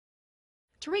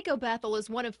Terrico Bethel is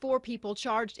one of 4 people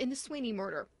charged in the Sweeney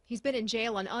murder. He's been in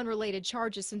jail on unrelated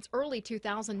charges since early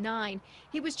 2009.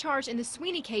 He was charged in the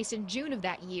Sweeney case in June of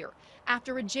that year,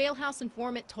 after a jailhouse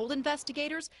informant told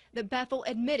investigators that Bethel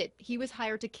admitted he was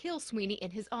hired to kill Sweeney in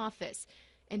his office.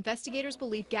 Investigators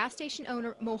believe gas station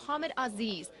owner Mohammed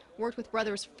Aziz worked with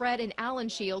brothers Fred and Alan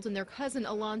Shields and their cousin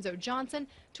Alonzo Johnson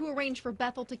to arrange for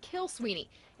Bethel to kill Sweeney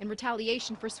in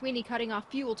retaliation for Sweeney cutting off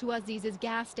fuel to Aziz's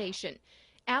gas station.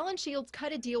 Alan Shields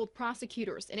cut a deal with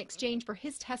prosecutors in exchange for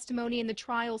his testimony in the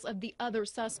trials of the other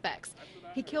suspects.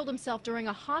 He killed himself during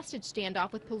a hostage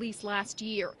standoff with police last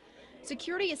year.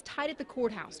 Security is tight at the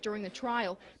courthouse during the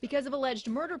trial because of alleged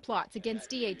murder plots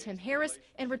against DA Tim Harris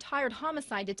and retired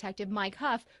homicide detective Mike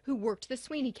Huff, who worked the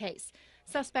Sweeney case.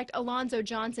 Suspect Alonzo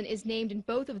Johnson is named in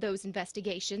both of those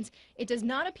investigations. It does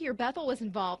not appear Bethel was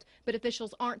involved, but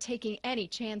officials aren't taking any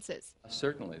chances.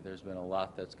 Certainly, there's been a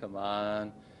lot that's come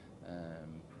on.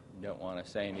 Don't want to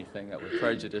say anything that would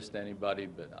prejudice anybody,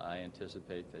 but I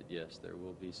anticipate that, yes, there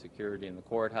will be security in the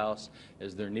courthouse,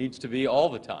 as there needs to be all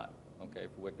the time, okay,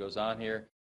 for what goes on here.